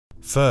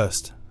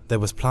First, there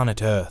was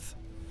planet Earth.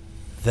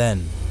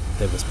 Then,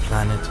 there was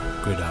planet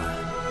Gridiron.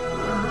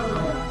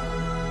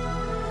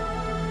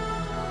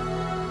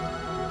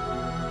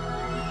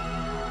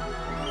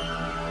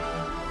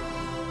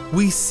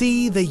 We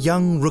see the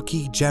young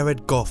rookie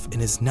Jared Goff in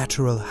his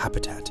natural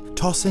habitat,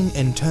 tossing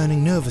and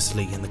turning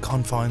nervously in the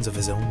confines of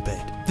his own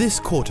bed. This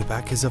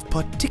quarterback is of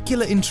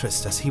particular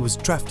interest as he was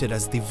drafted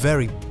as the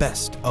very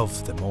best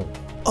of them all.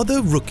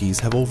 Other rookies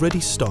have already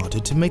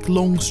started to make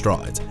long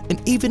strides,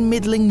 and even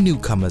middling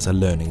newcomers are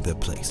learning their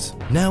place.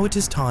 Now it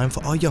is time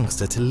for our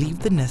youngster to leave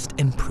the nest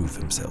and prove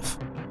himself.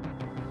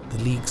 The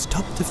league's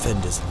top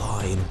defenders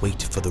lie in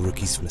wait for the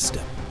rookie's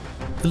misstep.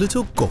 The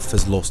little Goff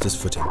has lost his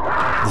footing.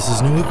 This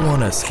is no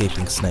iguana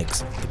escaping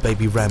snakes. The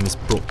baby ram is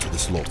brought to the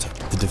slaughter.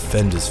 The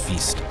defenders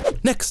feast.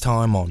 Next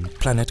time on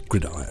Planet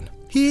Gridiron.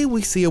 Here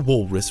we see a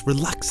walrus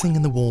relaxing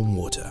in the warm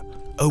water.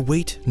 Oh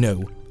wait,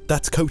 no.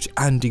 That's Coach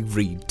Andy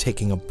Reid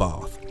taking a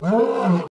bath.